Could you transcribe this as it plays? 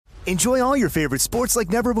Enjoy all your favorite sports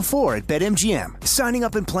like never before at BetMGM. Signing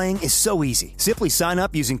up and playing is so easy. Simply sign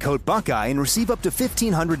up using code Buckeye and receive up to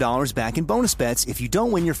 $1,500 back in bonus bets if you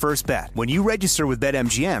don't win your first bet. When you register with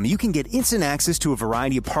BetMGM, you can get instant access to a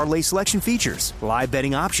variety of parlay selection features, live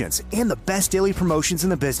betting options, and the best daily promotions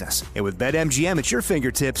in the business. And with BetMGM at your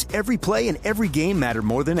fingertips, every play and every game matter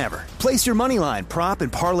more than ever. Place your moneyline, prop,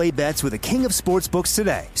 and parlay bets with the king of sportsbooks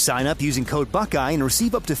today. Sign up using code Buckeye and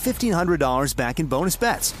receive up to $1,500 back in bonus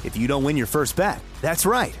bets if you don't win your first bet. That's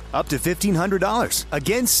right, up to $1,500.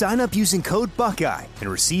 Again, sign up using code Buckeye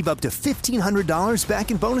and receive up to $1,500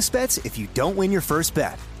 back in bonus bets if you don't win your first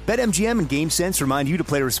bet. BetMGM and GameSense remind you to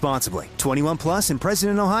play responsibly. 21 plus and present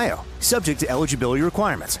in Ohio. Subject to eligibility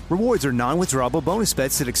requirements. Rewards are non-withdrawable bonus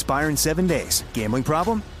bets that expire in 7 days. Gambling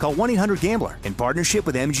problem? Call 1-800-GAMBLER in partnership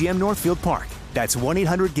with MGM Northfield Park. That's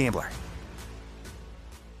 1-800-GAMBLER.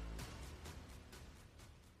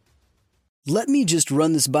 "Let me just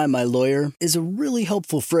run this by my lawyer" is a really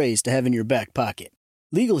helpful phrase to have in your back pocket.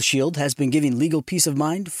 Legal Shield has been giving legal peace of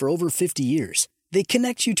mind for over 50 years. They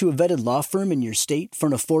connect you to a vetted law firm in your state for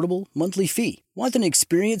an affordable monthly fee. Want an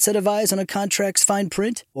experienced set of eyes on a contract's fine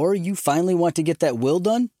print? Or you finally want to get that will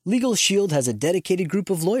done? Legal Shield has a dedicated group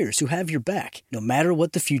of lawyers who have your back, no matter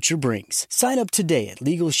what the future brings. Sign up today at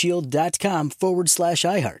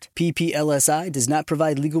LegalShield.com/iHeart. PPLSI does not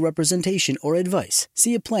provide legal representation or advice.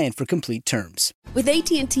 See a plan for complete terms. With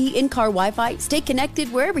AT&T in-car Wi-Fi, stay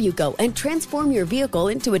connected wherever you go and transform your vehicle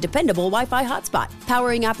into a dependable Wi-Fi hotspot.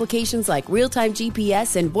 Powering applications like real-time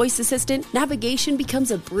GPS and voice assistant, navigation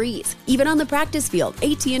becomes a breeze. Even on the practice field,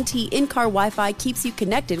 AT&T in-car Wi-Fi keeps you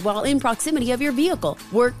connected while in proximity of your vehicle.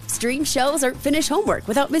 Work, stream shows, or finish homework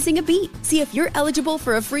without missing a beat. See if you're eligible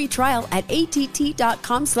for a free trial at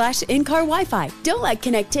att.com/in-car Wi-Fi. Don't let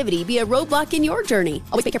connectivity be a roadblock in your journey.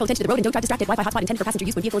 Always pay careful attention to the road and don't drive distracted. Wi-Fi hotspot intended for passenger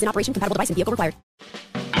use when vehicle is in operation. Compatible device and vehicle required.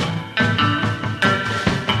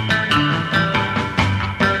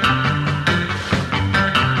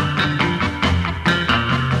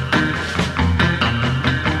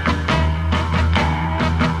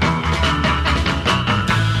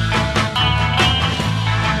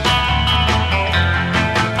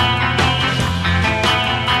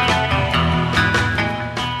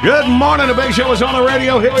 Good morning. The Big Show is on the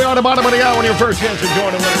radio. Here we are at the bottom of the hour when your first chance to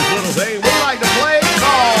join the winners. Little day. We like to play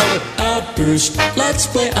called Outburst. Let's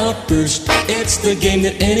play Outburst. It's the game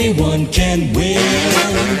that anyone can win.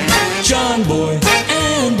 John Boy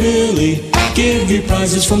and Billy give you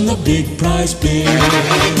prizes from the big prize bin.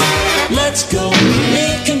 Let's go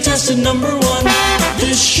meet contestant number one.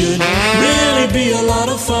 This should really be a lot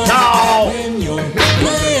of fun. No. When you're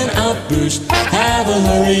playing Outburst, have a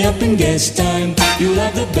hurry up and guess time. You'll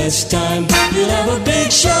have the best time. You'll have a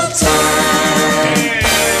big show time.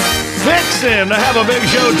 Fixin' to have a big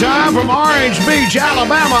show time from Orange Beach,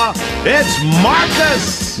 Alabama. It's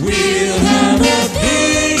Marcus. We'll have a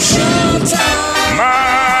big show time.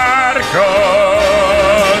 Marcus.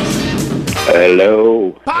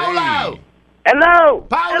 Hello. Paulo. Hello.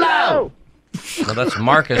 Paulo. Hello. Well, that's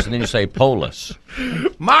Marcus, and then you say Polis.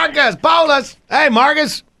 Marcus. Paulus. Hey,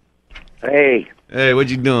 Marcus. Hey, Hey, what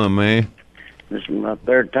you doing, man? this is my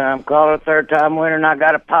third time caller, third time winner, and I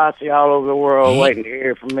got a posse all over the world waiting to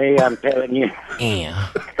hear from me. I'm telling you, Yeah.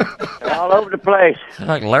 they're all over the place.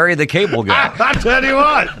 Like Larry the Cable Guy. I tell you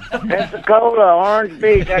what. Pensacola, Orange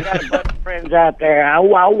Beach. I got a bunch of friends out there.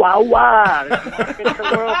 Wow, wow, wow. This is Marcus,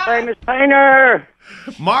 the world famous painter.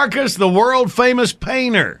 Marcus, the world famous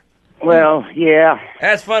painter. Well, yeah.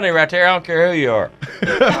 That's funny right there. I don't care who you are.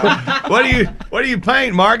 What do you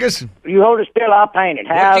paint, Marcus? You hold it still, I'll paint it.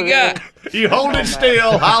 What you got? You hold it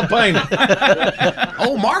still, I'll paint it.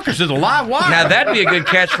 Oh, Marcus is a live wire. Now, that'd be a good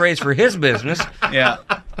catchphrase for his business. Yeah.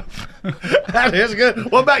 That is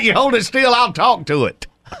good. What about you hold it still, I'll talk to it.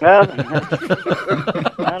 Well,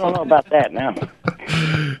 I don't know about that now.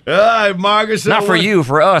 All right, Marcus. Not for you,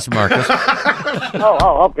 for us, Marcus.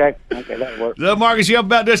 Oh, okay. Okay, that'll work. So, Marcus, you up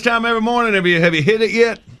about this time every morning? Have you hit it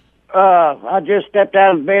yet? I just stepped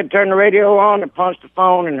out of bed, turned the radio on, and punched the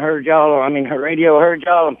phone, and heard y'all. I mean, her radio heard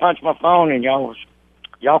y'all, and punched my phone, and y'all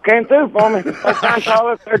came through for me. First time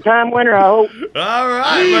caller, third time winner, I hope. All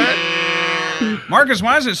right, man. Marcus,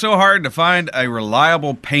 why is it so hard to find a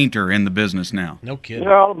reliable painter in the business now? No kidding.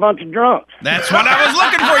 They're all a bunch of drunks. That's what I was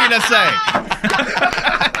looking for you to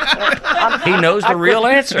say. He knows the real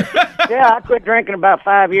answer. Yeah, I quit drinking about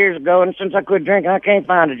 5 years ago, and since I quit drinking, I can't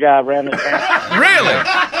find a job around this town. Really?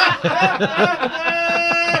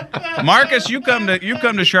 Marcus, you come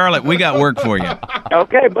to Charlotte. We got work for you.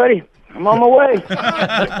 Okay, buddy. I'm on my way.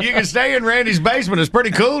 You can stay in Randy's basement. It's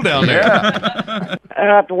pretty cool down there.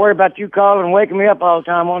 don't have to worry about you calling and waking me up all the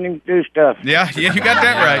time wanting to do stuff. Yeah, you got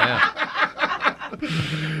that right.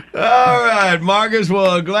 All right, Marcus.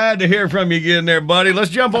 Well, glad to hear from you again there, buddy. Let's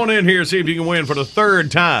jump on in here and see if you can win for the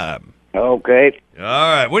third time. Okay. All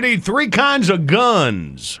right. We need 3 kinds of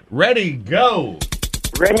guns. Ready, go.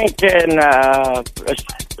 Remington,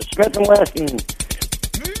 Smith & Wesson,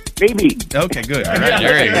 BB. Okay, good. All Right,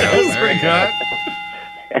 there you go. That's pretty good.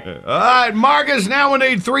 All right, Marcus. Now we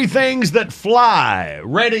need 3 things that fly.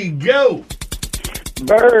 Ready, go.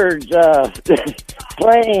 Birds,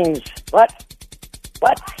 planes. What?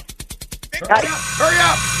 Kites. Hurry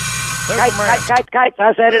up. Kites.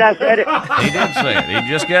 I said it. He did say it. He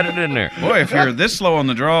just got it in there. Boy, if you're this slow on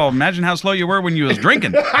the draw, imagine how slow you were when you was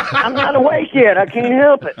drinking. I'm not awake yet. I can't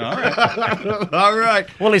help it. All right.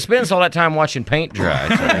 Well, he spends all that time watching paint dry.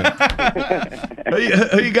 So.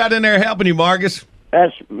 Who you got in there helping you, Marcus?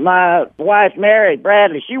 That's my wife, Mary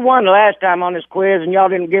Bradley. She won the last time on this quiz, and y'all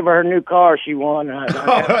didn't give her new car. She won.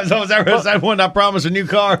 So is that one I promised a new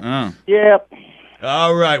car? Oh. Yep.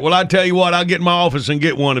 All right. Well, I tell you what, I'll get in my office and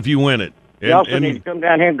get one if you win it. You also need to come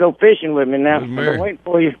down here and go fishing with me now. I'm waiting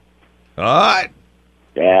for you. All right.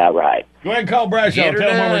 Yeah, right. Go ahead and call Bradshaw. Tell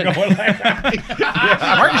him where we're going.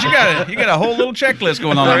 Marcus, you got a whole little checklist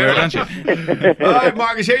going on there, don't you? All right,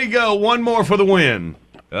 Marcus, here you go. One more for the win.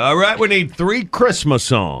 All right, we need 3 Christmas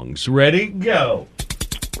songs. Ready, go.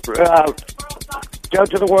 Joe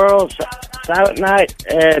to the World, Silent Night,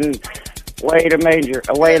 and Away in the Manger.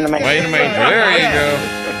 Wait a minute. There you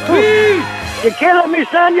go. You're killing me,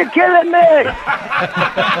 son. You're killing me.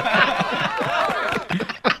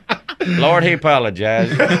 Lord, he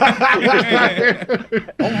apologized.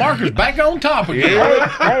 Oh, Marcus, back on top again.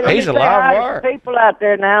 Yeah. Hey, He's a let me say live hi to wire. people out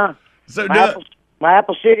there now. So, My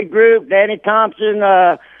Apple City group, Danny Thompson,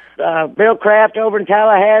 Bill Kraft over in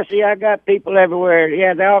Tallahassee. I got people everywhere.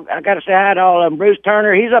 Yeah, I got to say hi to all of them. Bruce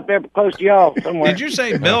Turner, he's up there close to y'all somewhere. Did you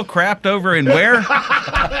say Bill Kraft over in where?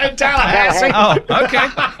 Tallahassee. Oh, okay.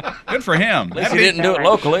 Good for him. At least he didn't do it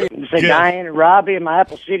locally. Say Diane and Robbie and my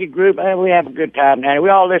Apple City group. We have a good time, Danny. We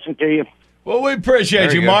all listen to you. Well, we appreciate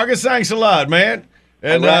There you, you go. Marcus. Thanks a lot, man.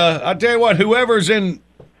 And I'll tell you what, whoever's in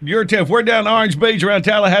your town, if we're down Orange Beach around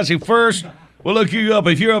Tallahassee first, we'll look you up.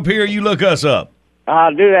 If you're up here, you look us up.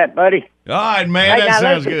 I'll do that, buddy. All right, man. Hey, That now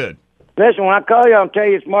sounds listen. good. Listen, when I call you, I'll tell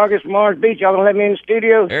you it's Marcus from Orange Beach. Y'all gonna let me in the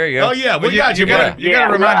studio? There you go. Oh, yeah, we Well, got you, buddy. You got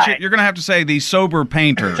to remind right. you're going to have to say the sober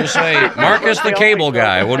painter. Just say, Marcus the cable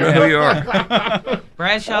guy. We'll know who you are.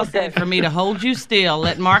 Bradshaw said for me to hold you still,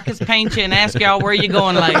 let Marcus paint you, and ask y'all where you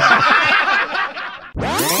going later.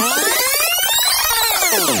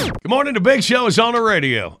 Good morning. The Big Show is on the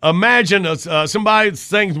radio. Imagine somebody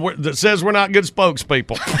that says we're not good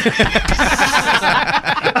spokespeople.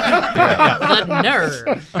 The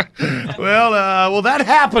nerve. Well, that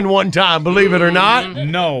happened one time, believe it or not.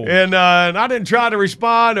 No. And I didn't try to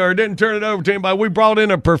respond or didn't turn it over to anybody. We brought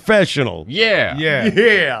in a professional. Yeah. Yeah.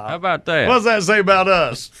 Yeah. How about that? What's that say about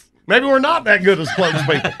us? Maybe we're not that good as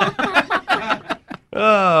spokespeople.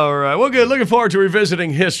 All right. Well, good. Looking forward to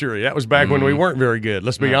revisiting history. That was back when we weren't very good.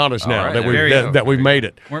 Let's be honest now right. that There you go. we've made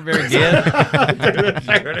it. Weren't very good.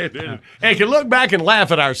 And can look back and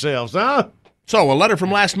laugh at ourselves, huh? So, a letter from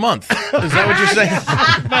last month. Is that what you're saying?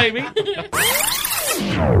 Maybe.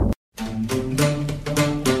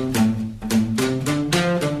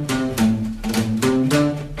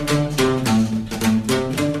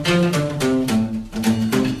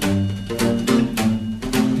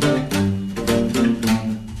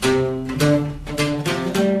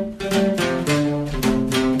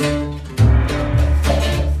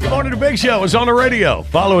 Morning, the Big Show is on the radio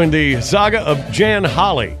following the saga of Jan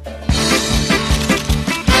Holly.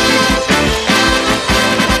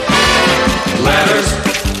 Letters,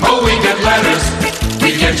 oh, we get letters.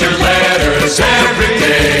 We get your letters every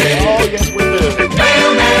day. Oh, yes, we do.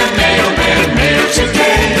 Mailman, mail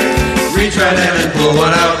today. Reach right in and pull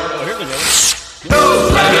one out.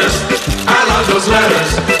 Those letters, I love those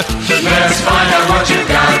letters. Let's find out what you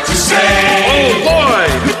got to say. Oh, boy.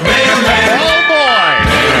 Mailman, Oh, boy.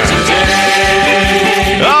 mail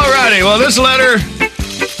today. All righty. Well, this letter,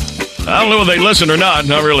 I don't know if they listen or not.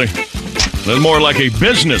 Not really. They're more like a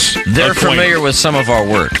business. They're acquaintance. familiar with some of our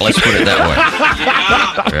work. Let's put it that way.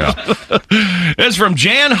 Yeah. It's from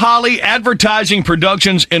Jan Holly Advertising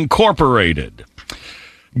Productions Incorporated.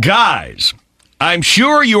 Guys, I'm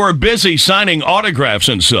sure you are busy signing autographs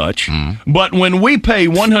and such, but when we pay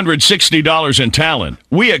 $160 in talent,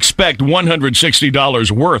 we expect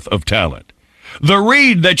 $160 worth of talent. The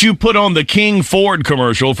read that you put on the King Ford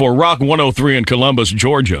commercial for Rock 103 in Columbus,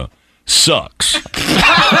 Georgia, sucks.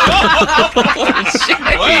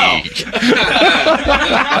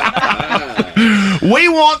 We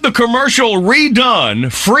want the commercial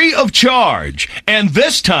redone free of charge. And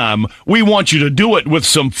this time, we want you to do it with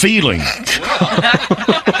some feeling,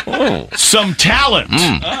 some talent,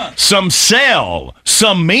 some sell,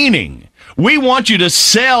 some meaning. We want you to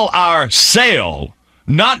sell our sale,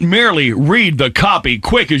 not merely read the copy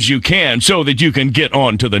quick as you can so that you can get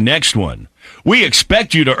on to the next one. We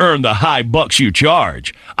expect you to earn the high bucks you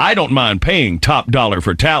charge. I don't mind paying top dollar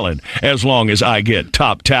for talent as long as I get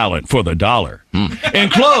top talent for the dollar.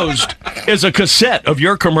 Enclosed is a cassette of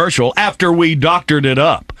your commercial after we doctored it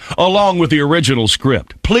up, along with the original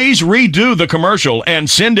script. Please redo the commercial and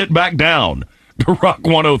send it back down to Rock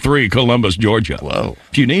 103, Columbus, Georgia. Whoa.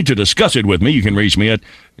 If you need to discuss it with me, you can reach me at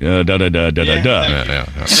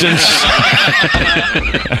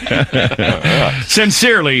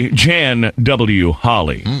Sincerely, Jan W.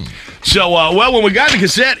 Holly. So, when we got the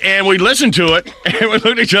cassette and we listened to it, and we looked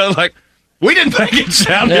at each other like, we didn't think it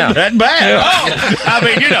sounded that bad. I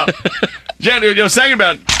mean, Jan, you was thinking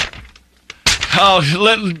about,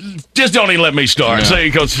 just don't even let me start. Say,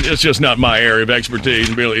 because it's just not my area of expertise,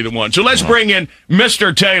 and really either one. So let's bring in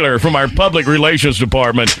Mr. Taylor from our public relations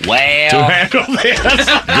department to handle this.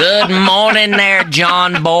 Good morning there,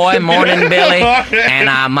 John Boy. Morning, Billy. And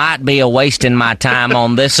I might be wasting my time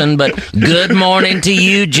on this one, but good morning to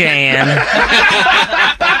you, Jan.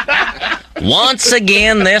 Once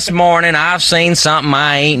again this morning, I've seen something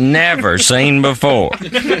I ain't never seen before.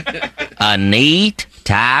 A neat,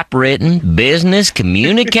 typewritten business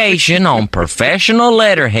communication on professional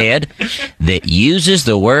letterhead that uses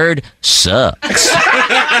the word sucks.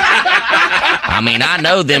 I mean, I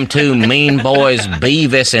know them two mean boys,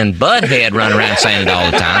 Beavis and Butthead, run around saying it all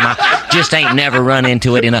the time. I just ain't never run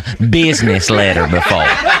into it in a business letter before.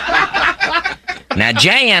 Now,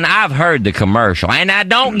 Jan, I've heard the commercial, and now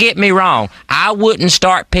don't get me wrong, I wouldn't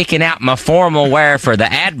start picking out my formal wear for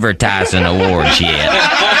the advertising awards yet.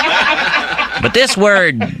 But this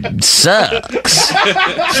word sucks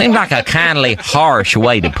seems like a kindly harsh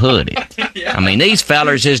way to put it. I mean, these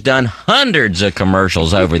fellers has done hundreds of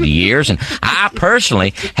commercials over the years, and I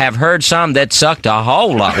personally have heard some that sucked a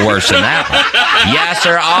whole lot worse than that one. Yes,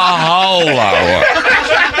 sir, a whole lot worse.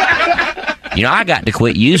 I got to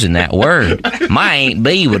quit using that word. My Aunt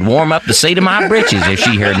B would warm up the seat of my britches if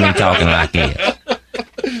she heard me talking like this.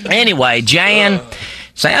 Anyway, Jan,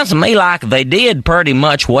 sounds to me like they did pretty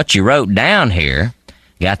much what you wrote down here.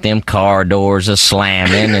 Got them car doors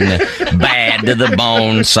a-slamming and the bad to the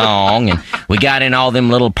bone song. And we got in all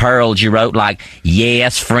them little pearls you wrote like,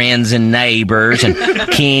 yes, friends and neighbors, and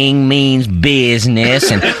king means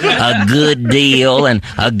business, and a good deal and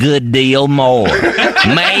a good deal more.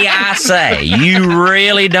 May I say, you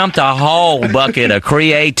really dumped a whole bucket of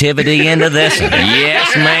creativity into this one.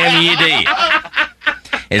 Yes, ma'am, you did.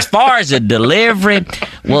 As far as the delivery,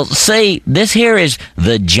 well, see, this here is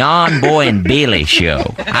the John Boy and Billy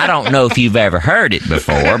show. I don't know if you've ever heard it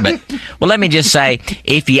before, but, well, let me just say,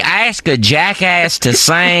 if you ask a jackass to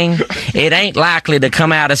sing, it ain't likely to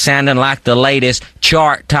come out of sounding like the latest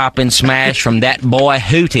chart-topping smash from that boy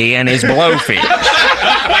Hootie and his Blowfish.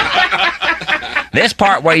 This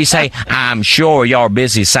part where you say, I'm sure y'all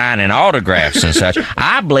busy signing autographs and such,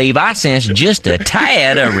 I believe I sense just a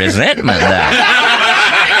tad of resentment there.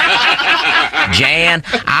 Jan,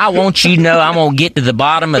 I want you to know I'm going to get to the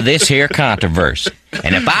bottom of this here controversy.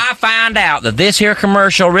 And if I find out that this here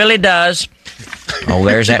commercial really does, oh,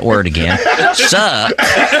 there's that word again, suck,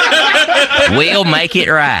 we'll make it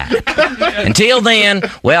right. Until then,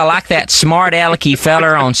 well, like that smart alecky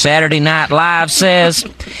feller on Saturday Night Live says,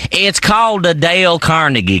 it's called the Dale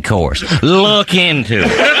Carnegie course. Look into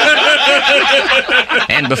it.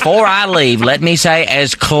 And before I leave, let me say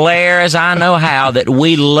as clear as I know how that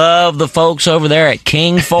we love the folks over there at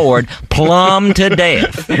King Ford plumb to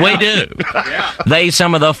death. We do. They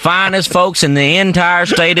some of the finest folks in the entire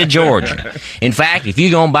state of Georgia. In fact, if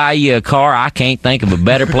you're going to buy you a car, I can't think of a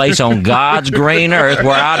better place on God's green earth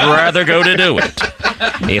where I'd rather go to do it.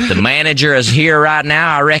 If the manager is here right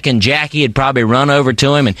now, I reckon Jackie would probably run over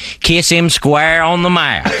to him and kiss him square on the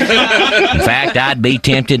mouth. In fact, I'd be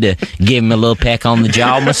tempted to give him a little peck on the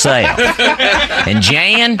jaw myself. And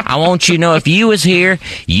Jan, I want you to know if you was here,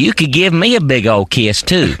 you could give me a big old kiss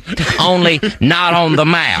too. Only not on the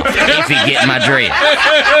mouth, if you get my drift.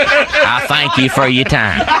 I thank you for your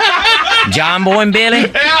time. John Boy and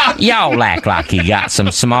Billy, y'all act like you got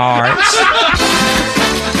some smarts.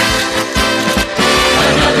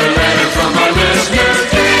 Another letter from our listener,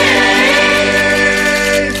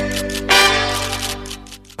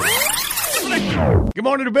 Good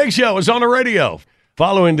morning, the Big Show is on the radio.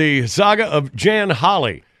 Following the saga of Jan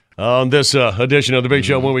Holly, on this edition of The Big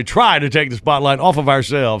Show when we try to take the spotlight off of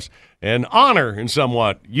ourselves and honor in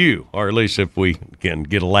somewhat you, or at least if we can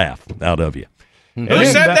get a laugh out of you. Who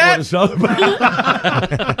said that? What it's all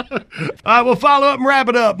about. All right, we'll follow up and wrap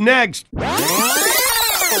it up next.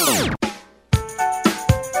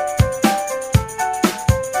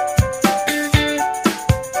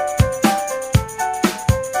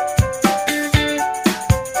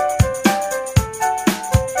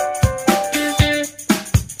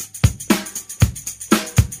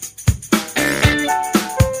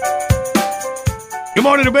 Good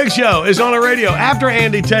morning, The Big Show is on the radio after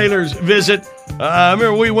Andy Taylor's visit.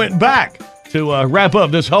 Remember, we went back to wrap up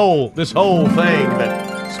this whole thing that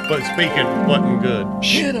speaking wasn't good.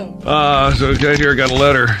 Shut up. So okay, here I got a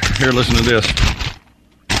letter. Here, listen to this.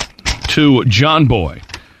 To John Boy.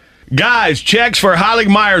 Guys, checks for Holly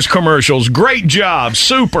Myers commercials. Great job.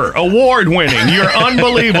 Super. Award winning. You're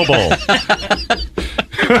unbelievable.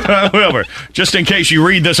 However, just in case you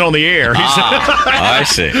read this on the air. I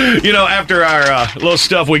see. You know, after our little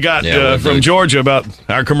stuff we got from Georgia about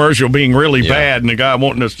our commercial being really bad and the guy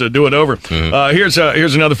wanting us to do it over. Here's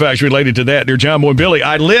another fact related to that. Dear John Boy and Billy,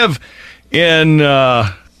 I live in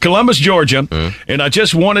Columbus, Georgia, and I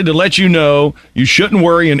just wanted to let you know you shouldn't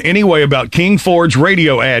worry in any way about King Ford's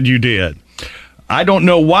radio ad you did. I don't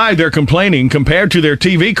know why they're complaining. Compared to their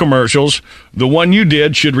TV commercials, the one you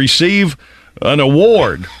did should receive an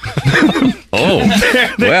award. Well.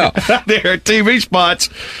 Their TV spots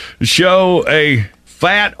show a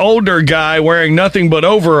fat older guy wearing nothing but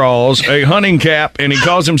overalls, a hunting cap, and he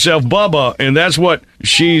calls himself Bubba, and that's what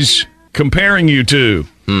she's comparing you to.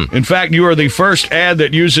 In fact, you are the first ad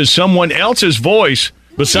that uses someone else's voice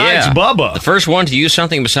besides Bubba. The first one to use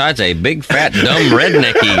something besides a big, fat, dumb,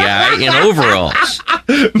 rednecky guy in overalls.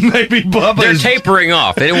 Maybe Bubba They're tapering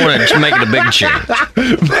off. They didn't want to make it a big change.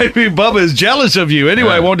 Maybe Bubba is jealous of you.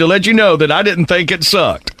 Anyway, I wanted to let you know that I didn't think it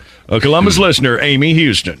sucked. A Columbus listener, Amy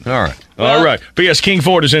Houston. All right. All right. P.S. King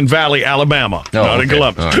Ford is in Valley, Alabama, not in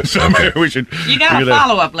Columbus. Right. So maybe we should. You got a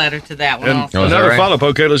follow-up letter to that one. And another follow-up.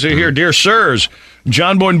 Okay, let's see here. Dear sirs,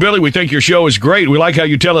 John Boy and Billy, we think your show is great. We like how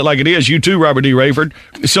you tell it like it is. You too, Robert D. Rayford.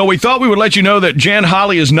 So we thought we would let you know that Jan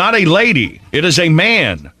Holly is not a lady. It is a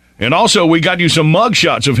man. And also, we got you some mug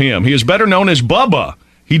shots of him. He is better known as Bubba.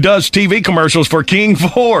 He does TV commercials for King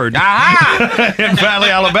Ford in Valley,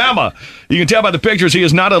 Alabama. You can tell by the pictures he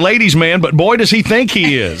is not a ladies' man, but boy, does he think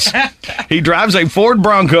he is. He drives a Ford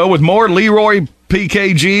Bronco with more Leroy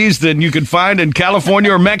PKGs than you could find in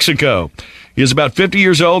California or Mexico. He is about 50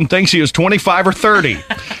 years old and thinks he is 25 or 30.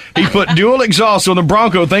 He put dual exhaust on the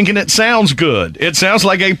Bronco thinking it sounds good. It sounds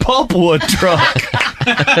like a pulpwood truck.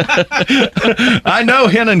 I know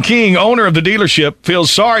Hennon King, owner of the dealership,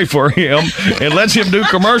 feels sorry for him and lets him do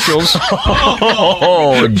commercials.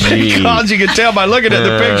 Because you can tell by looking at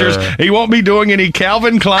the pictures, he won't be doing any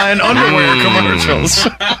Calvin Klein underwear commercials.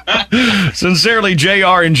 Sincerely,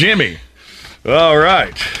 JR and Jimmy. All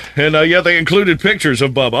right. And they included pictures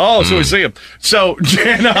of Bubba. Oh, so we see him. So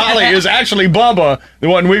Jan Holly is actually Bubba, the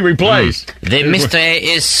one we replaced. The mystery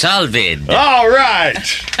is solved. All right.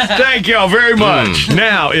 Thank y'all very much.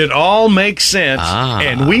 Now, it all makes sense,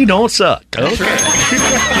 and we don't suck. Okay.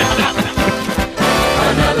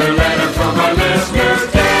 Another letter from our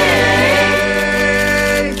listeners.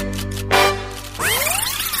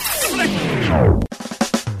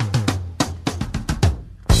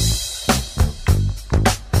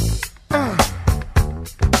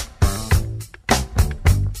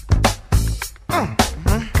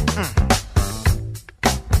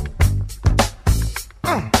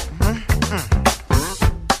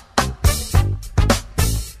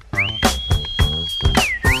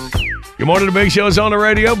 Good morning, The Big Show is on the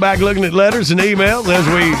radio. Back looking at letters and emails as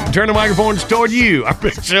we turn the microphones toward you, our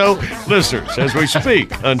Big Show listeners, as we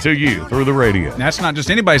speak unto you through the radio. That's not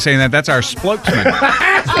just anybody saying that. That's our spokesman.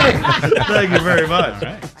 Thank you very much.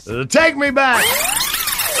 Take me back.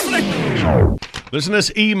 Listen to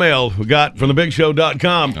this email we got from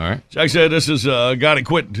thebigshow.com. All right. Jack said this is a guy that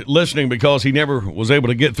quit listening because he never was able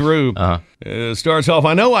to get through. Starts off,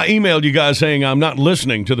 I know I emailed you guys saying I'm not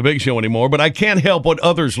listening to The Big Show anymore, but I can't help what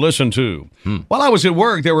others listen to. While I was at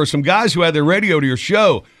work, there were some guys who had their radio to your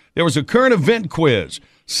show. There was a current event quiz.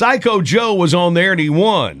 Psycho Joe was on there and he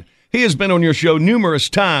won. He has been on your show numerous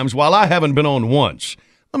times while I haven't been on once.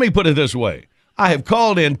 Let me put it this way. I have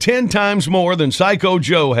called in 10 times more than Psycho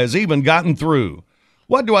Joe has even gotten through.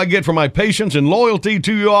 What do I get for my patience and loyalty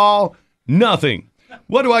to you all? Nothing.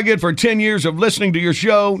 What do I get for 10 years of listening to your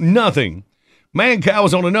show? Nothing. Mancow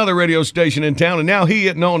was on another radio station in town, and now he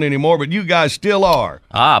isn't on anymore, but you guys still are.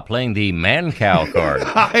 Playing the Mancow card.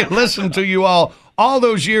 I listen to you all all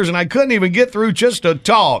those years, and I couldn't even get through just to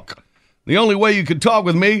talk. The only way you could talk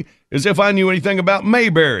with me is if I knew anything about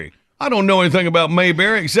Mayberry. I don't know anything about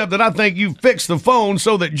Mayberry except that I think you fixed the phone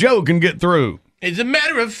so that Joe can get through. As a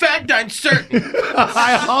matter of fact, I'm certain. All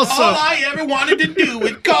I ever wanted to do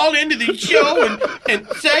was call into the show and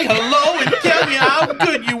say hello and tell you how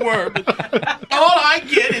good you were. But all I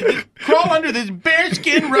get is to crawl under this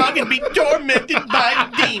bearskin rug and be tormented by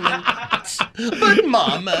demons. But,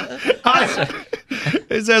 Mama...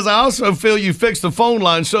 It says, I also feel you fixed the phone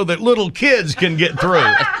line so that little kids can get through.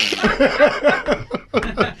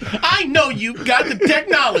 I know you've got the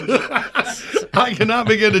technology. I cannot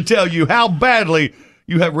begin to tell you how badly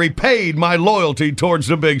you have repaid my loyalty towards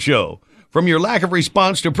the Big Show. From your lack of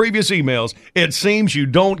response to previous emails, it seems you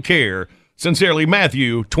don't care. Sincerely,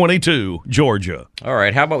 Matthew, 22, Georgia. All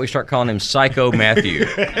right, how about we start calling him Psycho Matthew?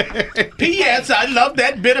 P.S. I love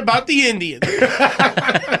that bit about the Indians.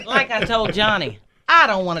 Like I told Johnny, I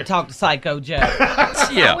don't want to talk to Psycho Joe.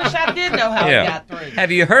 Yeah. I wish I did know how he got through. Have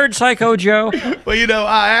you heard Psycho Joe? Well, you know,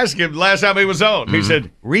 I asked him last time he was on. He said,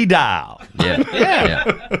 redial. Yeah.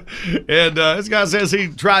 And this guy says he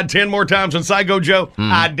tried 10 more times on Psycho Joe.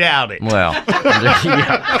 I doubt it. Well,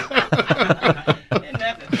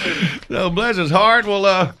 No, bless his heart. Well,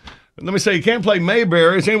 let me say, you can't play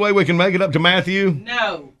Mayberry. Is there any way we can make it up to Matthew?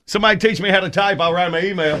 No. Somebody teach me how to type. I'll write my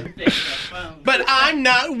email. But I'm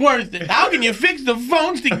not worth it. How can you fix the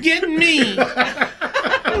phones to get me?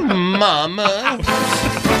 Mama.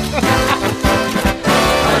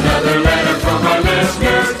 Another letter from our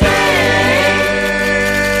listeners.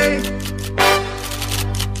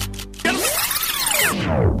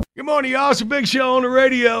 Good morning, y'all. It's a Big Show on the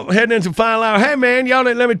radio. Heading into final hour. Hey, man, y'all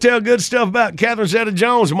didn't let me tell good stuff about Catherine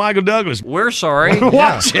Zeta-Jones and Michael Douglas. We're sorry.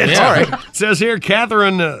 Watch it. Sorry. It says here,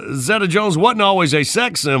 Catherine Zeta-Jones wasn't always a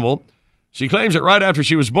sex symbol. She claims that right after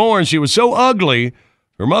she was born, she was so ugly,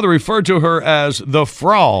 her mother referred to her as the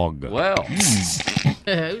Frog. Well.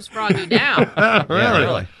 Who's Froggy down?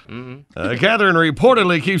 Really? Catherine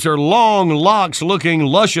reportedly keeps her long locks looking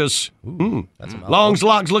luscious. Long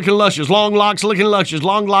locks looking luscious. Long locks looking luscious.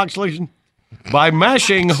 Long locks looking... by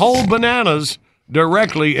mashing whole bananas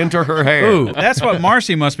directly into her hair. Ooh, that's what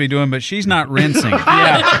Marcy must be doing, but she's not rinsing.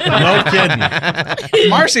 Yeah, no kidding.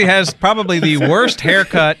 Marcy has probably the worst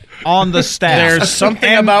haircut on the staff. There's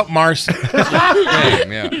something about Marcy.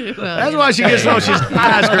 That's why she gets known. She's a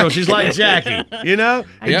nice girl. She's like Jackie, you know?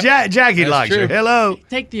 Yep. Jackie That's likes true. her. Hello.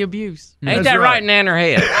 Take the abuse. Ain't that right, in her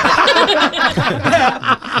head?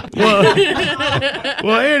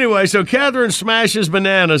 Well, anyway, so Catherine smashes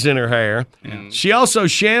bananas in her hair. She also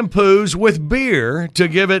shampoos with beer to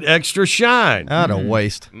give it extra shine. What a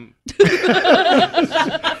waste.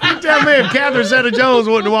 Tell me if Catherine Zeta-Jones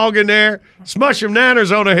wouldn't walk in there, smush some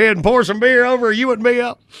nanners on her head and pour some beer over her, you wouldn't be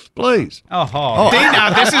up? Please. See,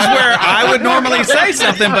 now this is where I would normally say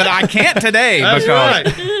something, but I can't today. That's because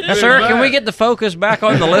right. Sir, can we get the focus back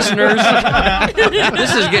on the listeners?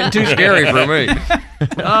 This is getting too scary for me.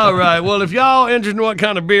 All right. Well, if y'all interested in what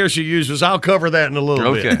kind of beer she uses, I'll cover that in a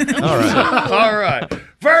little bit. All right. All right.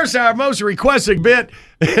 First, our most requested bit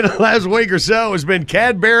in the last week or so has been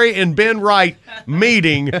Cadbury and Ben Wright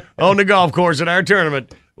meeting on the golf course at our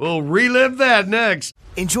tournament. We'll relive that next.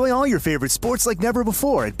 Enjoy all your favorite sports like never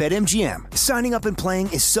before at BetMGM. Signing up and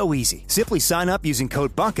playing is so easy. Simply sign up using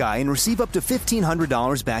code Buckeye and receive up to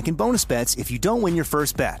 $1,500 back in bonus bets if you don't win your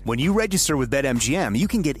first bet. When you register with BetMGM, you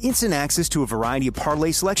can get instant access to a variety of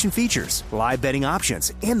parlay selection features, live betting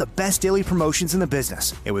options, and the best daily promotions in the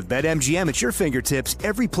business. And with BetMGM at your fingertips,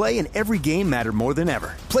 every play and every game matter more than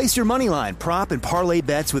ever. Place your moneyline, prop, and parlay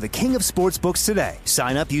bets with the king of sportsbooks today.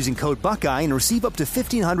 Sign up using code Buckeye and receive up to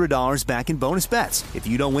 $1,500 back in bonus bets if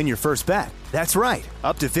you don't win your first bet. That's right,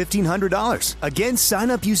 up to $1,500. Again, sign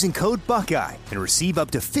up using code Buckeye and receive up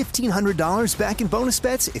to $1,500 back in bonus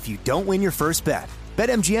bets if you don't win your first bet.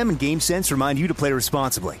 BetMGM and GameSense remind you to play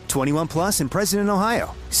responsibly. 21 plus and present in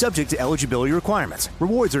Ohio. Subject to eligibility requirements.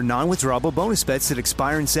 Rewards are non-withdrawable bonus bets that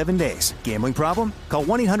expire in 7 days. Gambling problem? Call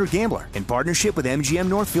 1-800-GAMBLER in partnership with MGM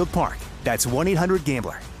Northfield Park. That's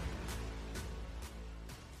 1-800-GAMBLER.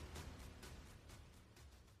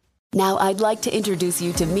 Now I'd like to introduce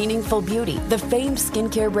you to Meaningful Beauty, the famed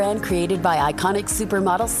skincare brand created by iconic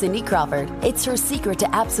supermodel Cindy Crawford. It's her secret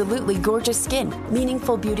to absolutely gorgeous skin.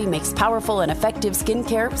 Meaningful Beauty makes powerful and effective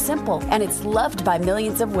skincare simple, and it's loved by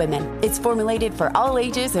millions of women. It's formulated for all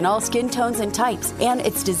ages and all skin tones and types, and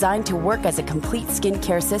it's designed to work as a complete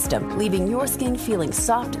skincare system, leaving your skin feeling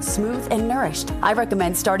soft, smooth, and nourished. I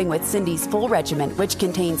recommend starting with Cindy's full regimen, which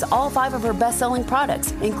contains all 5 of her best-selling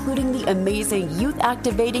products, including the amazing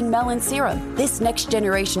youth-activating melatonin Melon Serum. This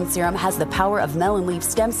next-generation serum has the power of melon leaf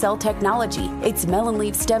stem cell technology. It's melon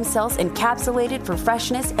leaf stem cells encapsulated for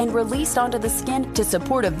freshness and released onto the skin to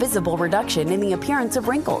support a visible reduction in the appearance of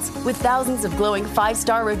wrinkles. With thousands of glowing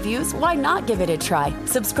 5-star reviews, why not give it a try?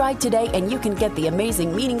 Subscribe today and you can get the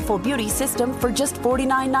amazing Meaningful Beauty system for just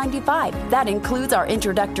 $49.95. That includes our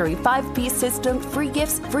introductory 5-piece system, free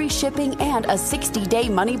gifts, free shipping, and a 60-day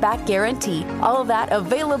money-back guarantee. All of that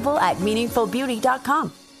available at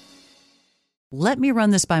meaningfulbeauty.com. Let me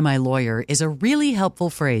run this by my lawyer is a really helpful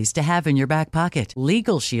phrase to have in your back pocket.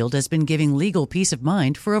 Legal Shield has been giving legal peace of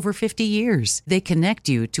mind for over 50 years. They connect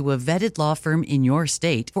you to a vetted law firm in your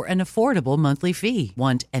state for an affordable monthly fee.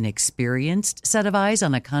 Want an experienced set of eyes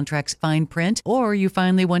on a contract's fine print? Or you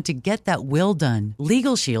finally want to get that will done?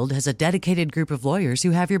 Legal Shield has a dedicated group of lawyers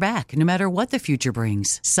who have your back, no matter what the future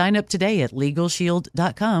brings. Sign up today at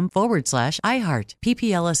LegalShield.com/iHeart.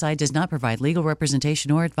 PPLSI does not provide legal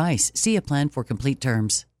representation or advice. See a plan for complete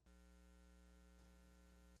terms.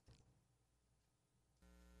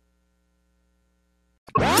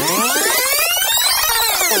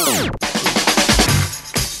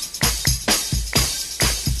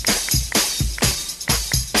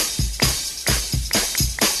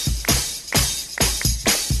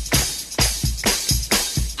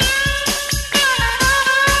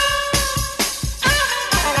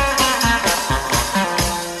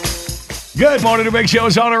 Good morning, the Big Show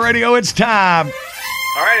is on the radio. It's time.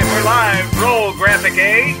 All right, if we're live, roll graphic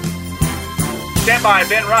A. Stand by,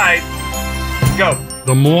 Ben Wright. Go.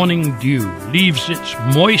 The morning dew leaves its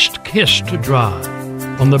moist kiss to dry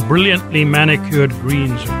on the brilliantly manicured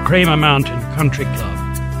greens of Kramer Mountain Country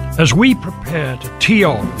Club as we prepare to tee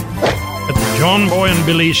off at the John Boy and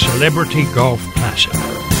Billy Celebrity Golf Classic.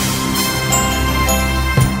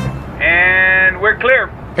 And we're clear.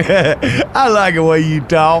 I like the way you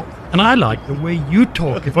talk. And I like the way you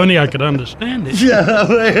talk, if only I could understand it. Yeah,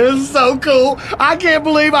 it's so cool. I can't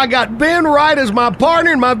believe I got Ben Wright as my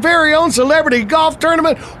partner in my very own celebrity golf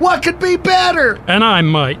tournament. What could be better? And I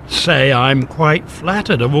might say I'm quite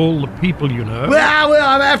flattered of all the people you know. Well,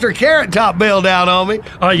 I'm after Carrot Top bailed out on me.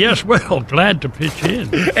 Yes, well, glad to pitch in.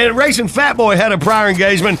 And Racing Fat Boy had a prior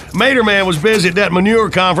engagement. Mater Man was busy at that manure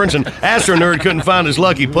conference, and Astro Nerd couldn't find his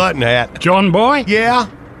lucky putting hat. John Boy? Yeah?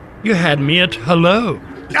 You had me at hello.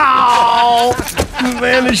 Oh,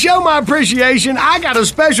 man, to show my appreciation, I got a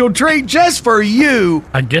special treat just for you.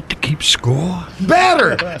 I get to keep score?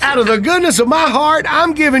 Better. Out of the goodness of my heart,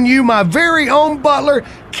 I'm giving you my very own butler,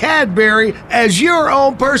 Cadbury, as your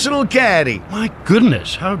own personal caddy. My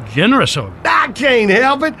goodness, how generous of you. I can't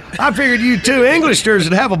help it. I figured you two Englishers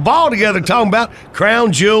would have a ball together talking about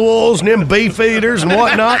crown jewels and them beef eaters and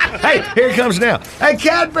whatnot. Hey, here it comes now. Hey,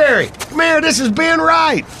 Cadbury, come here. This is Ben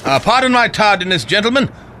Wright. Pardon my tardiness, gentlemen.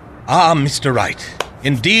 Mr. Wright.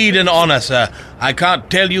 Indeed an honor, sir. I can't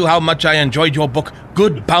tell you how much I enjoyed your book,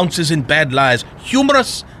 Good Bounces and Bad Lies.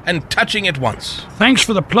 Humorous and touching at once. Thanks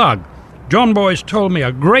for the plug. John Boy's told me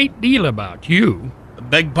a great deal about you.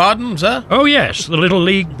 Beg pardon, sir? Oh, yes, the Little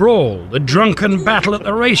League Brawl, the drunken battle at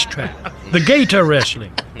the racetrack, the gator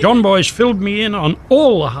wrestling. John Boy's filled me in on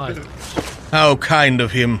all the highlights. How kind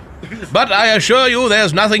of him. But I assure you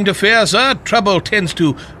there's nothing to fear, sir. Trouble tends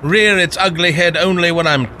to rear its ugly head only when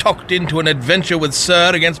I'm talked into an adventure with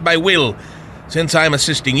Sir against my will. Since I'm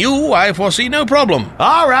assisting you, I foresee no problem.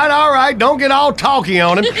 All right. Don't get all talky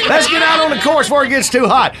on him. Let's get out on the course before it gets too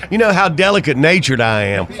hot. You know how delicate-natured I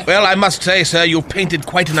am. Well, I must say, sir, you've painted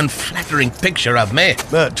quite an unflattering picture of me.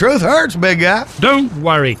 Truth hurts, big guy. Don't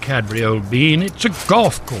worry, Cadbury, old bean. It's a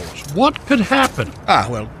golf course. What could happen?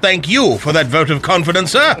 Well, thank you for that vote of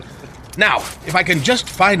confidence, sir. Now, if I can just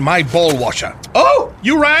find my ball washer. Oh,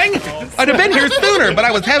 you rang? I'd have been here sooner, but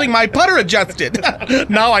I was having my putter adjusted.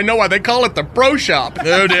 Now I know why they call it the pro shop.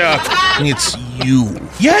 Oh, dear. It's you.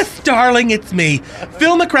 Yes, darling, it's me.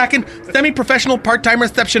 Phil McCracken, semi-professional part-time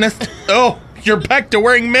receptionist. Oh, you're back to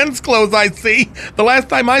wearing men's clothes, I see. The last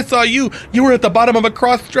time I saw you, you were at the bottom of a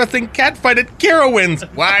cross-dressing catfight at Carowinds.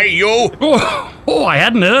 Why, you? Oh, I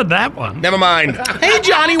hadn't heard that one. Never mind. Hey,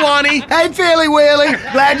 Johnny Wani. Hey, Philly Willie.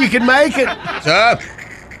 Glad you could make it. Sir,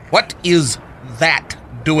 what is that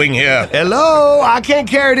doing here? Hello, I can't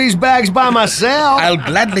carry these bags by myself. I'll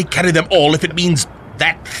gladly carry them all if it means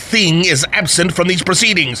that thing is absent from these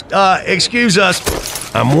proceedings. Excuse us.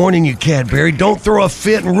 I'm warning you, Cadbury, don't throw a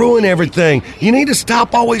fit and ruin everything. You need to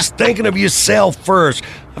stop always thinking of yourself first.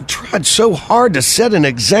 I've tried so hard to set an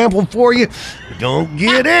example for you. Don't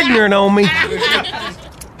get ignorant on me.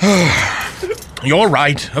 You're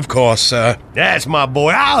right, of course, sir. That's my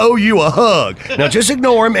boy. I owe you a hug. Now just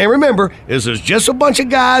ignore him and remember, this is just a bunch of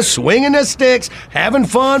guys swinging their sticks, having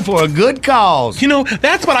fun for a good cause. You know,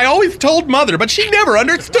 that's what I always told Mother, but she never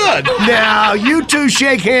understood. Now, you two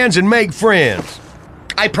shake hands and make friends.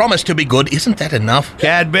 I promise to be good. Isn't that enough?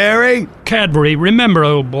 Cadbury? Cadbury, remember,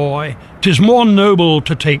 old boy, 'tis more noble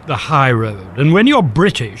to take the high road, and when you're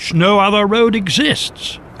British, no other road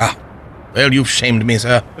exists. Ah, well, you've shamed me,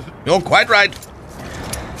 sir. You're quite right.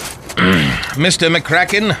 Mr.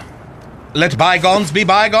 McCracken, let bygones be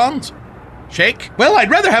bygones. Shake? Well, I'd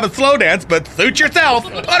rather have a slow dance, but suit yourself.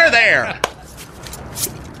 Put her there.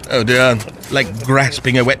 Oh, dear. Like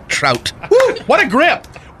grasping a wet trout. Woo, what a grip.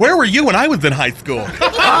 Where were you when I was in high school? All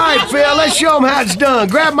right, Phil, let's show him how it's done.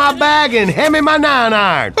 Grab my bag and hand me my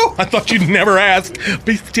 9-iron. Oh, I thought you'd never ask.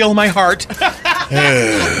 Be still, my heart.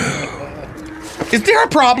 Is there a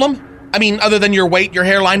problem? I mean, other than your weight, your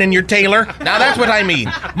hairline, and your tailor? Now, that's what I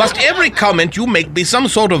mean. Must every comment you make be some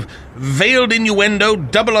sort of veiled innuendo,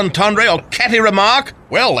 double entendre, or catty remark?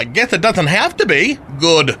 Well, I guess it doesn't have to be.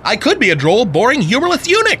 Good. I could be a droll, boring, humorless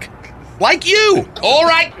eunuch. Like you. All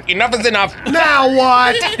right, enough is enough. Now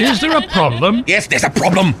what? Is there a problem? Yes, there's a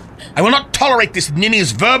problem. I will not tolerate this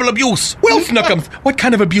ninny's verbal abuse. Well, Snookums, what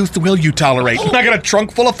kind of abuse will you tolerate? I got a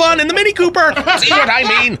trunk full of fun in the Mini Cooper. See what I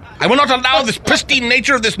mean? I will not allow this pristine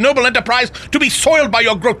nature of this noble enterprise to be soiled by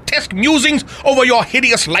your grotesque musings over your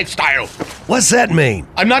hideous lifestyle. What's that mean?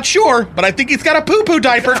 I'm not sure, but I think he's got a poo-poo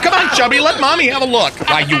diaper. Come on, Chubby, let Mommy have a look.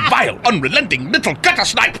 Why, you vile, unrelenting little gutter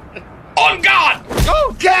snipe. On guard!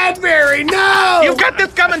 Oh, Cadbury, no! You've got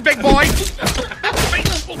this coming, big boy.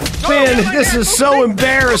 Ben, this is so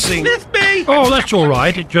embarrassing. This me? Oh, that's all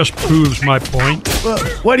right. It just proves my point.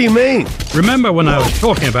 What do you mean? Remember when I was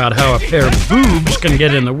talking about how a pair of boobs can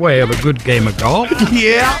get in the way of a good game of golf?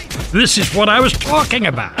 Yeah. This is what I was talking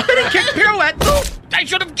about. Spinning kick pirouette. I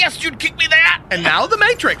should have guessed you'd kick me there. And now the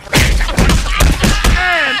Matrix.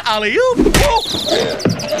 And alley-oop.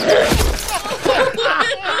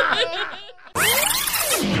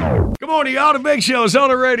 Good morning, y'all. The Big Show's on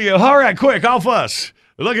the radio. All right, quick, off us.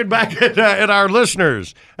 Looking back at our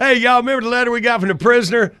listeners. Hey, y'all, remember the letter we got from the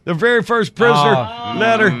prisoner? The very first prisoner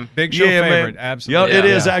letter? Big Show favorite, man. absolutely. It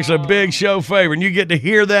is actually a Big Show favorite, and you get to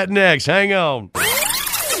hear that next. Hang on.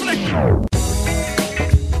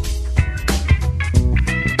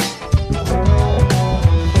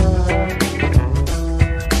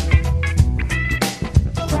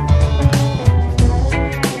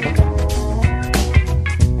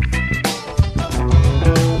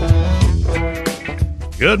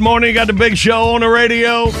 Good morning. Got the Big Show on the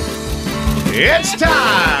radio. It's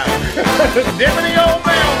time. Dipping the old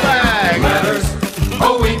mailbag. Letters.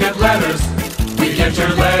 Oh, we get letters. We get your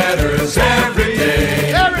letters every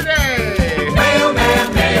day. Every day.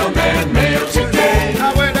 Mailman, mailman, mail today.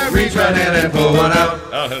 Reach right in and pull one out.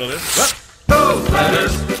 Oh, hello this. Those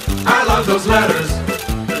letters. I love those letters.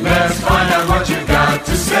 Let's find out what you got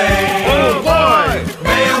to say. Oh, boy.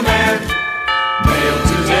 Mailman, mail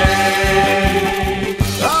today.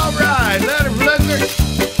 All right, letter from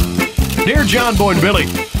listener. Dear John Boy and Billy,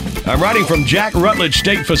 I'm writing from Jack Rutledge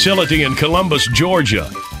State Facility in Columbus,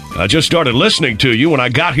 Georgia. I just started listening to you when I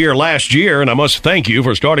got here last year, and I must thank you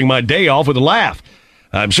for starting my day off with a laugh.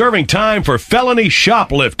 I'm serving time for felony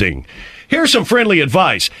shoplifting. Here's some friendly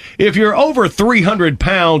advice. If you're over 300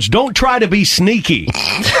 pounds, don't try to be sneaky.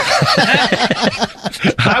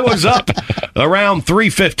 I was up around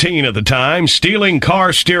 3:15 at the time, stealing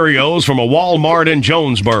car stereos from a Walmart in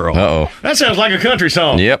Jonesboro. Uh-oh. That sounds like a country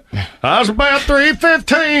song. Yep. I was about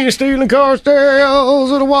 3:15, stealing car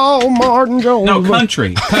stereos at a Walmart in Jonesboro. No,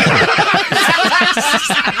 country.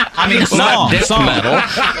 I mean, song. Metal.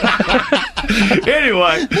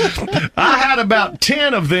 Anyway, I had about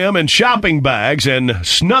 10 of them in shopping bags and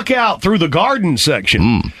snuck out through the garden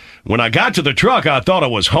section. When I got to the truck, I thought I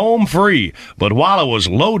was home free. But while I was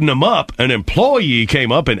loading them up, an employee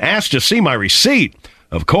came up and asked to see my receipt.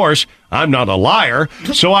 Of course, I'm not a liar,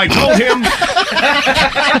 so I told him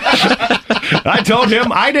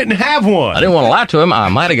I didn't have one. I didn't want to lie to him. I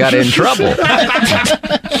might have got in trouble.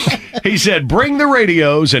 He said, bring the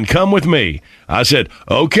radios and come with me. I said,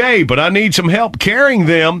 okay, but I need some help carrying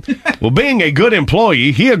them. Well, being a good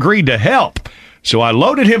employee, he agreed to help. So I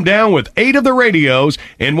loaded him down with 8 of the radios,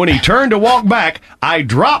 and when he turned to walk back, I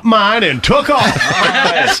dropped mine and took off.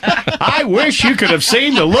 I wish you could have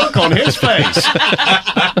seen the look on his face.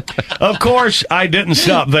 Of course, I didn't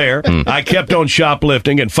stop there. I kept on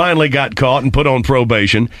shoplifting and finally got caught and put on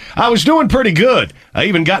probation. I was doing pretty good. I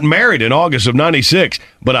even got married in August of '96,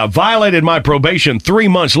 but I violated my probation 3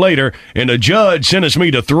 months later, and a judge sentenced me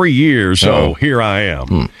to 3 years, so here I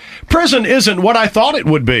am. Prison isn't what I thought it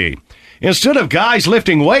would be. Instead of guys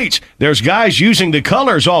lifting weights, there's guys using the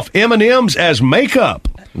colors off M&Ms as makeup.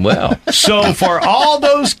 Well. So for all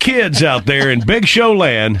those kids out there in Big Show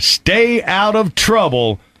Land, stay out of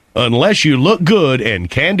trouble unless you look good in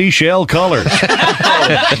candy shell colors.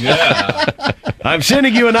 I'm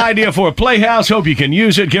sending you an idea for a playhouse. Hope you can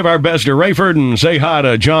use it. Give our best to Rayford and say hi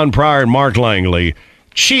to John Pryor and Mark Langley.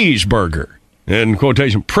 Cheeseburger. In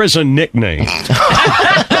quotation, prison nickname.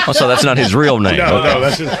 Oh, so that's not his real name. No,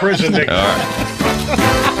 that's his prison nickname. All right.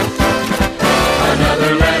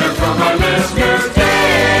 Another letter from our listeners.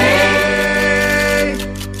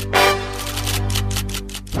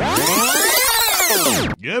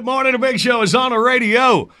 Good morning, the Big Show is on the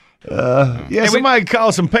radio. Somebody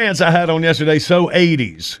called some pants I had on yesterday so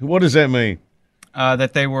 80s. What does that mean?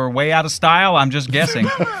 That they were way out of style. I'm just guessing.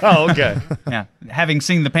 Oh, okay. Yeah, having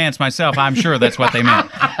seen the pants myself, I'm sure that's what they meant.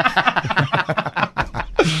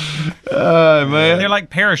 Man. They're like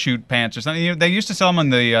parachute pants or something. They used to sell them in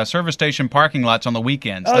the service station parking lots on the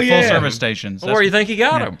weekends. Oh, the full service stations. Well, where do you think he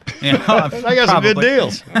got them? Yeah, they got some good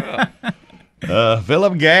deals. Fill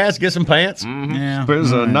up gas, get some pants. Yeah.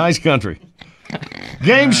 It's a nice country.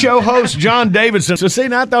 Game show host John Davidson. So, see,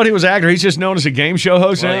 I thought he was an actor. He's just known as a game show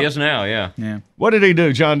host Well, now? he is now, yeah. What did he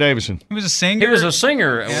do, John Davidson? He was a singer. He was a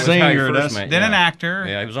singer. Then an actor.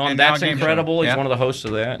 Yeah, he was on and now That's a game Incredible. show. He's one of the hosts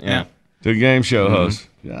of that. Yeah. The game show host,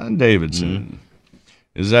 John Davidson.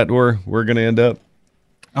 Is that where we're going to end up?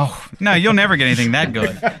 Oh, no, you'll never get anything that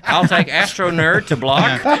good. I'll take Astro Nerd to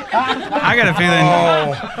block. I got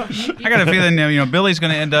a feeling, Billy's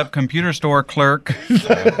going to end up computer store clerk.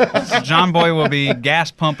 John Boy will be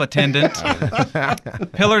gas pump attendant.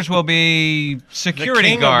 Pillars will be security the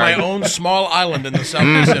king guard. of my own small island in the South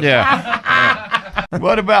Pacific. Yeah.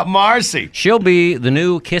 What about Marcy? She'll be the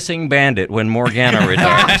new kissing bandit when Morgana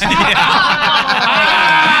returns.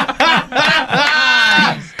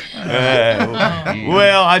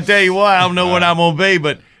 Well, I tell you what, I don't know what I'm going to be,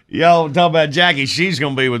 but y'all talk about Jackie. She's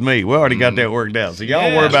going to be with me. We already got that worked out. So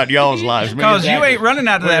y'all worry about y'all's lives. Because you ain't running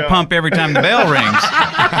out of that pump every time the bell rings.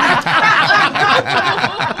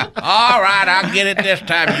 All right, I'll get it this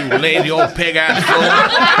time, you lazy old pig-ass fool.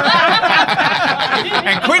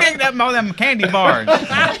 And quit eating them candy bars.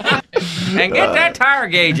 And get that tire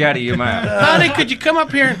gauge out of your mouth. Honey, could you come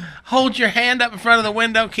up here and hold your hand up in front of the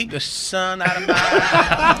window? Keep the sun out of my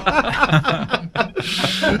eyes.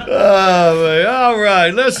 Oh, man. All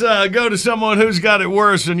right, let's go to someone who's got it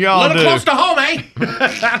worse than y'all A little do. close to home, eh?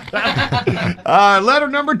 Letter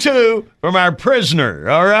number 2 from our prisoner,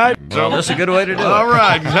 all right? Well, that's a good way to do it. All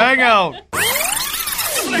right, hang on.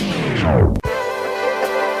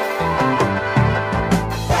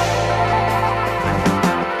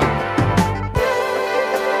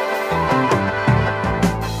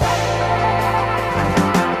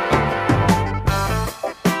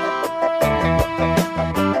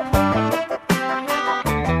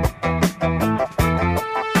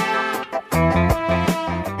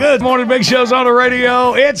 Good morning, Big Show's on the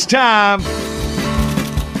radio. It's time.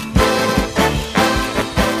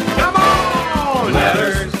 Come on!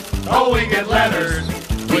 Letters. Oh, we get letters.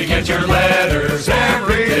 We get your letters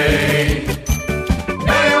every day.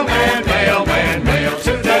 Mailman, mailman, mail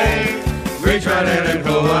today. Reach right in and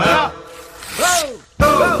pull one up.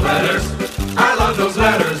 Those letters. I love those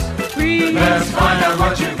letters. Let's find out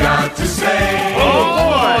what you got to say. Oh,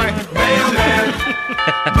 boy. Mailman,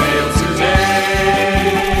 mail today.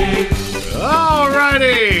 All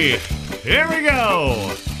righty, here we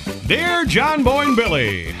go. Dear John Boy and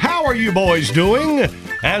Billy, how are you boys doing?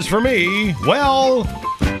 As for me, well,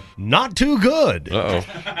 not too good. Uh-oh.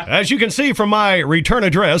 As you can see from my return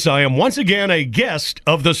address, I am once again a guest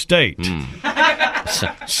of the state.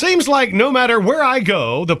 Seems like no matter where I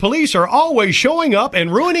go, the police are always showing up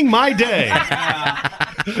and ruining my day.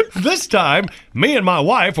 This time, me and my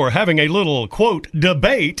wife were having a little, quote,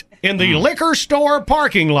 debate in the liquor store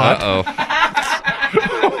parking lot.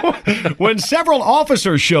 When several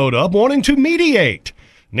officers showed up wanting to mediate.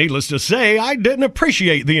 Needless to say, I didn't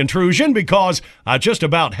appreciate the intrusion because I just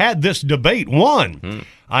about had this debate won.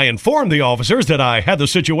 I informed the officers that I had the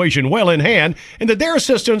situation well in hand and that their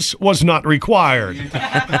assistance was not required.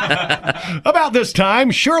 About this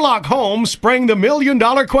time, Sherlock Holmes sprang the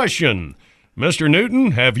million-dollar question. Mr.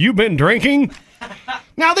 Newton, have you been drinking?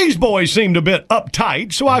 Now, these boys seemed a bit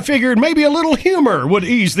uptight, so I figured maybe a little humor would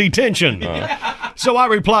ease the tension. So I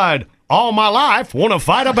replied, all my life, want to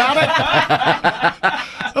fight about it?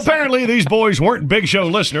 Apparently, these boys weren't Big Show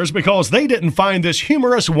listeners because they didn't find this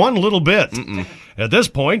humorous one little bit. At this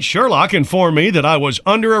point, Sherlock informed me that I was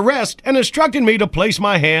under arrest and instructed me to place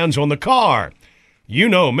my hands on the car. You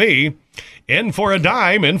know me. In for a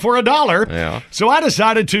dime, in for a dollar. Yeah. So I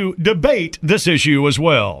decided to debate this issue as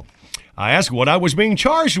well. I asked what I was being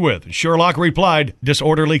charged with. Sherlock replied,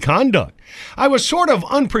 disorderly conduct. I was sort of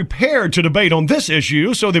unprepared to debate on this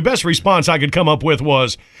issue, so the best response I could come up with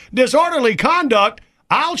was, disorderly conduct?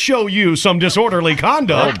 I'll show you some disorderly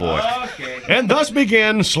conduct. Oh, boy. And thus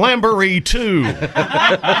began Slamboree 2.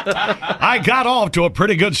 I got off to a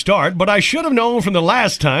pretty good start, but I should have known from the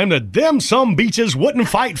last time that them some beaches wouldn't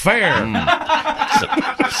fight fair.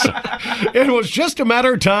 It was just a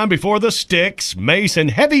matter of time before the sticks, mace,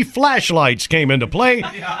 and heavy flashlights came into play,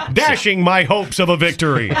 dashing my hopes of a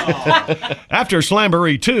victory. After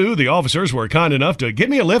Slamboree 2, the officers were kind enough to give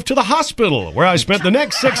me a lift to the hospital, where I spent the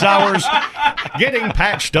next 6 hours getting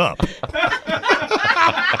patched up.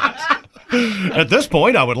 At this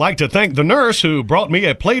point, I would like to thank the nurse who brought me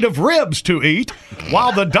a plate of ribs to eat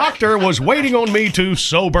while the doctor was waiting on me to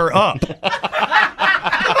sober up.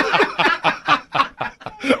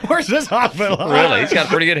 Where's this hospital? Really? He's got a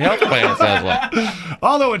pretty good health plan, it sounds like.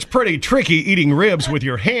 Although it's pretty tricky eating ribs with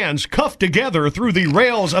your hands cuffed together through the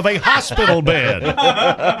rails of a hospital bed.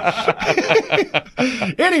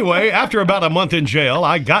 Anyway, after about a month in jail,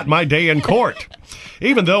 I got my day in court.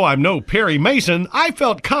 Even though I'm no Perry Mason, I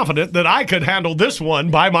felt confident that I could handle this one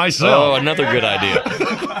by myself. Oh, another good idea.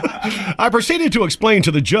 I proceeded to explain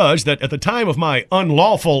to the judge that at the time of my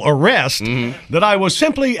unlawful arrest, that I was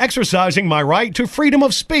simply exercising my right to freedom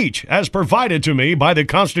of speech as provided to me by the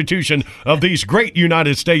Constitution of these great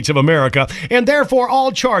United States of America, and therefore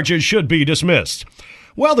all charges should be dismissed.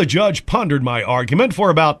 Well, the judge pondered my argument for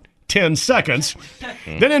about 10 seconds,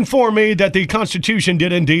 then informed me that the Constitution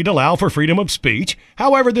did indeed allow for freedom of speech.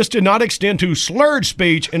 However, this did not extend to slurred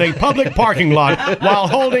speech in a public parking lot while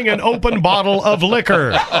holding an open bottle of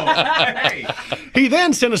liquor. He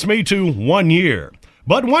then sentenced me to 1 year.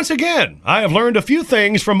 But once again, I have learned a few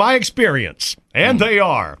things from my experience, and they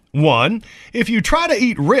are: 1, if you try to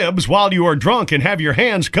eat ribs while you are drunk and have your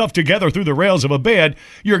hands cuffed together through the rails of a bed,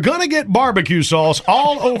 you're gonna get barbecue sauce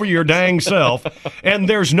all over your dang self, and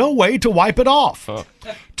there's no way to wipe it off.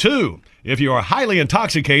 2, if you are highly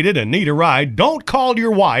intoxicated and need a ride, don't call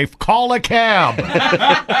your wife, call a cab.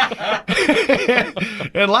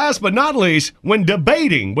 And last but not least, when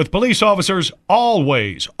debating with police officers,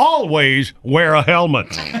 always wear a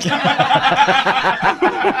helmet.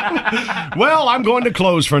 Well, I'm going to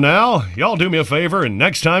close for now. Y'all do me a favor, and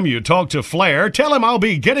next time you talk to Flair, tell him I'll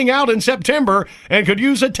be getting out in September and could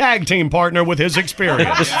use a tag team partner with his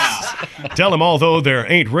experience. Tell him although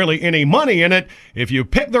there ain't really any money in it, if you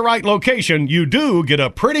pick the right location, you do get a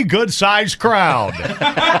pretty good-sized crowd.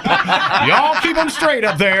 Y'all keep them straight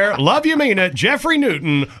up there. Love you, mean it. Jeffrey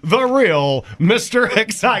Newton, the real Mr.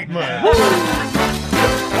 Excitement.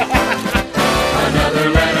 Another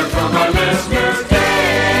letter from our listener, Dave.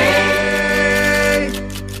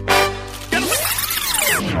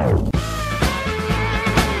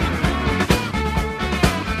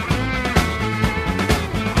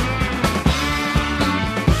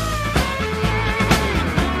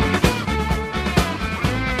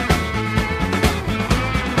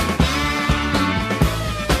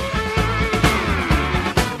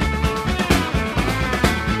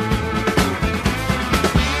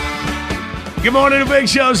 Good morning, the Big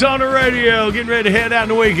Show's on the radio. Getting ready to head out in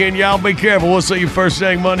the weekend. Y'all be careful. We'll see you first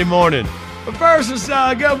thing Monday morning. But first, let's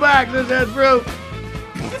go back to that fruit.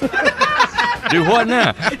 Do what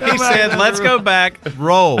now? He said, let's go back,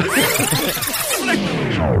 roll.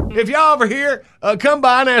 If y'all ever here, come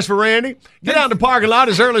by and ask for Randy. Get out in the parking lot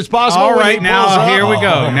as early as possible. All right, now here we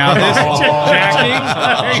go. Now this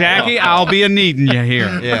is Jackie, I'll be needing you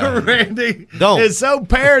here. Yeah. Randy is so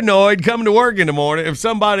paranoid coming to work in the morning. If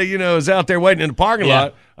somebody, is out there waiting in the parking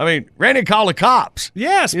lot, I mean, Randy called the cops.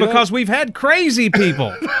 Yes, because we've had crazy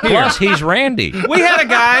people here. Plus, he's Randy. We had a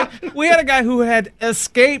guy who had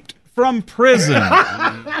escaped from prison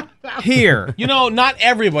here. Not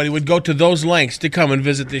everybody would go to those lengths to come and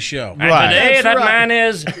visit this show. And today, that man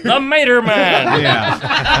is the Mater Man.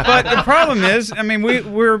 Yeah. But the problem is, I mean,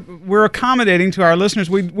 we're accommodating to our listeners.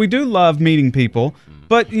 We do love meeting people,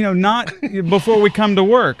 but not before we come to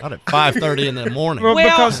work. Not at 5:30 in the morning. Well,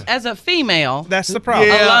 because as a female, that's the problem.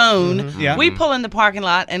 Alone, we pull in the parking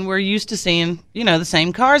lot and we're used to seeing, the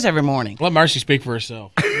same cars every morning. Let Marcy speak for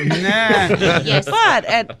herself. Yes. But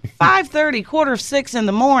at 5:30, 5:45 in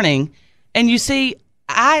the morning, and you see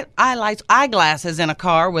eyeglasses in a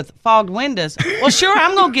car with fogged windows. Well, sure,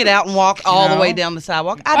 I'm going to get out and walk all the way down the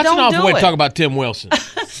sidewalk. That's an awful way to talk about Tim Wilson.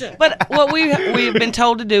 But what we've been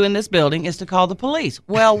told to do in this building is to call the police.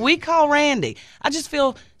 Well, we call Randy. I just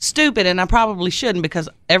feel stupid, and I probably shouldn't, because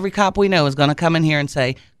every cop we know is going to come in here and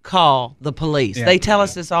say, call the police. Yeah. They tell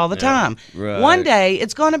us this all the time. Right. One day,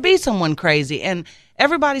 it's going to be someone crazy. And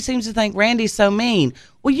everybody seems to think Randy's so mean.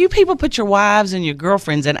 Well, you people put your wives and your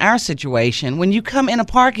girlfriends in our situation. When you come in a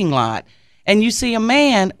parking lot and you see a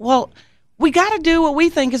man, well, we got to do what we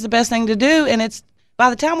think is the best thing to do. And it's by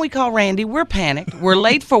the time we call Randy, we're panicked. We're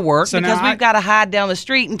late for work So because now we've got to hide down the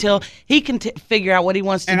street until he can figure out what he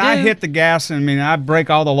wants to And do. I hit the gas, and I break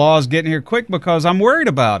all the laws getting here quick because I'm worried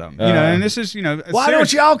about him. And this is, Why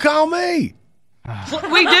don't y'all call me?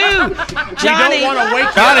 We do. Johnny. We don't want to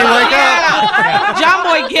wake Johnny, wake up. John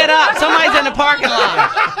Boy, get up. Somebody's in the parking lot.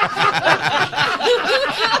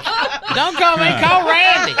 Don't call me, call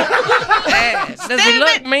Randy. Does he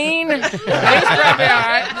look mean? He's probably all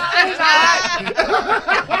right.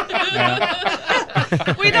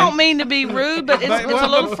 We don't mean to be rude, but it's a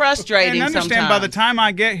little frustrating And understand, sometimes. by the time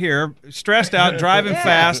I get here, stressed out, driving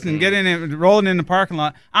fast, and rolling in the parking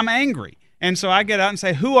lot, I'm angry. And so I get out and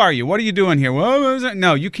say, "Who are you? What are you doing here?" Well,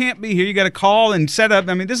 no, you can't be here. You got to call and set up.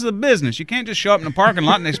 This is a business. You can't just show up in the parking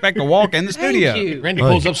lot and expect to walk in the studio. Randy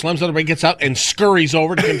pulls up, slams everybody gets out, and scurries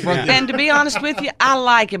over to confront them. And to be honest with you, I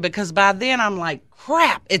like it because by then I'm like,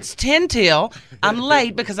 crap, it's 10 till. I'm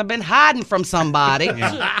late because I've been hiding from somebody.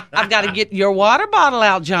 I've got to get your water bottle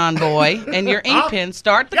out, John Boy, and your ink pen.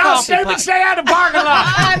 Start the coffee pot. Stay out of the parking lot.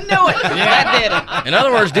 I knew it. I did it. In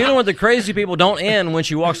other words, dealing with the crazy people don't end when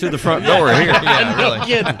she walks through the front door here. Yeah, really.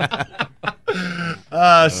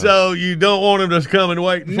 So you don't want him to come and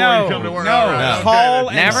wait before you come to work? No. All right. Call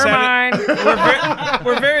and Never set mind.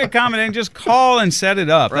 We're very accommodating. Just call and set it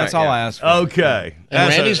up. That's all I ask for. Okay.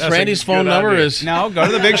 And Randy's phone number is... No, go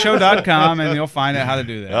to thebigshow.com and you'll find out how to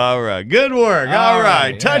do that. All right. Good work. All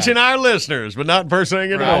right. Touching our listeners, but not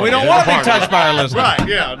impersonating anyone. Right. We don't want to be touched by our listeners. Right.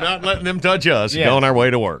 Yeah. Not letting them touch us. Yeah. Going our way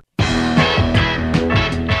to work.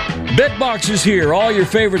 BitBox is here. All your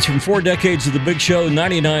favorites from 4 decades of The Big Show,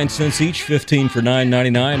 99 cents each, 15 for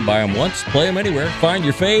 $9.99. Buy them once, play them anywhere. Find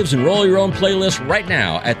your faves and roll your own playlist right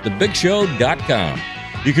now at thebigshow.com.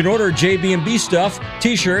 You can order JB&B stuff,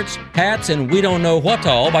 T-shirts, hats, and we don't know what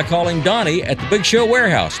all by calling Donnie at the Big Show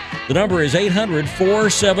Warehouse. The number is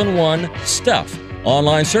 800-471-STUFF.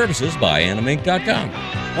 Online services by animink.com.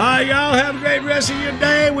 All right, y'all have a great rest of your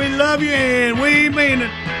day. We love you, and we mean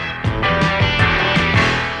it.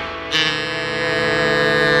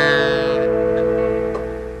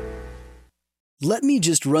 "Let me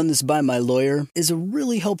just run this by my lawyer" is a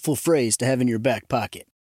really helpful phrase to have in your back pocket.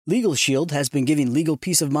 Legal Shield has been giving legal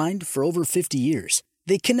peace of mind for over 50 years.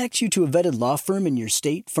 They connect you to a vetted law firm in your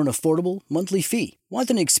state for an affordable monthly fee. Want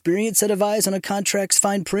an experienced set of eyes on a contract's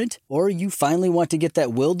fine print? Or you finally want to get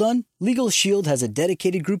that will done? Legal Shield has a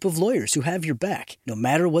dedicated group of lawyers who have your back, no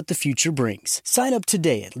matter what the future brings. Sign up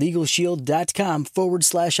today at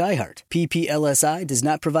LegalShield.com/iHeart. PPLSI does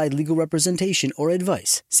not provide legal representation or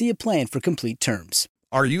advice. See a plan for complete terms.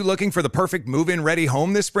 Are you looking for the perfect move-in ready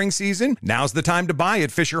home this spring season? Now's the time to buy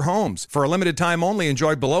at Fisher Homes. For a limited time only,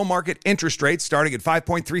 enjoy below-market interest rates starting at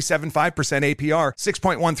 5.375% APR,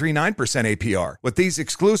 6.139% APR. With these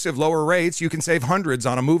exclusive lower rates, you can save hundreds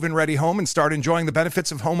on a move-in ready home and start enjoying the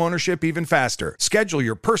benefits of homeownership even faster. Schedule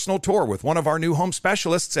your personal tour with one of our new home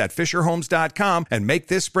specialists at FisherHomes.com and make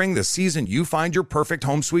this spring the season you find your perfect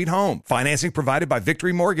home sweet home. Financing provided by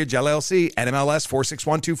Victory Mortgage, LLC, NMLS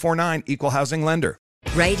 461249, Equal Housing Lender.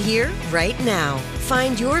 Right here, right now.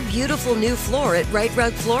 Find your beautiful new floor at Right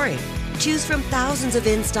Rug Flooring. Choose from thousands of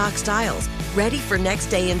in-stock styles, ready for next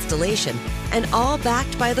day installation, and all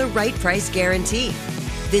backed by the right price guarantee.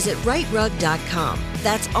 Visit rightrug.com.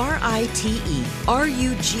 That's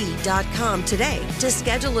RITERUG.com today to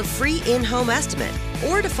schedule a free in-home estimate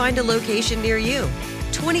or to find a location near you.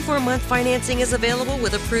 24-month financing is available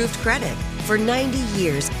with approved credit. For 90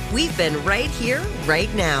 years, we've been right here,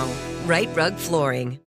 right now. Right Rug Flooring.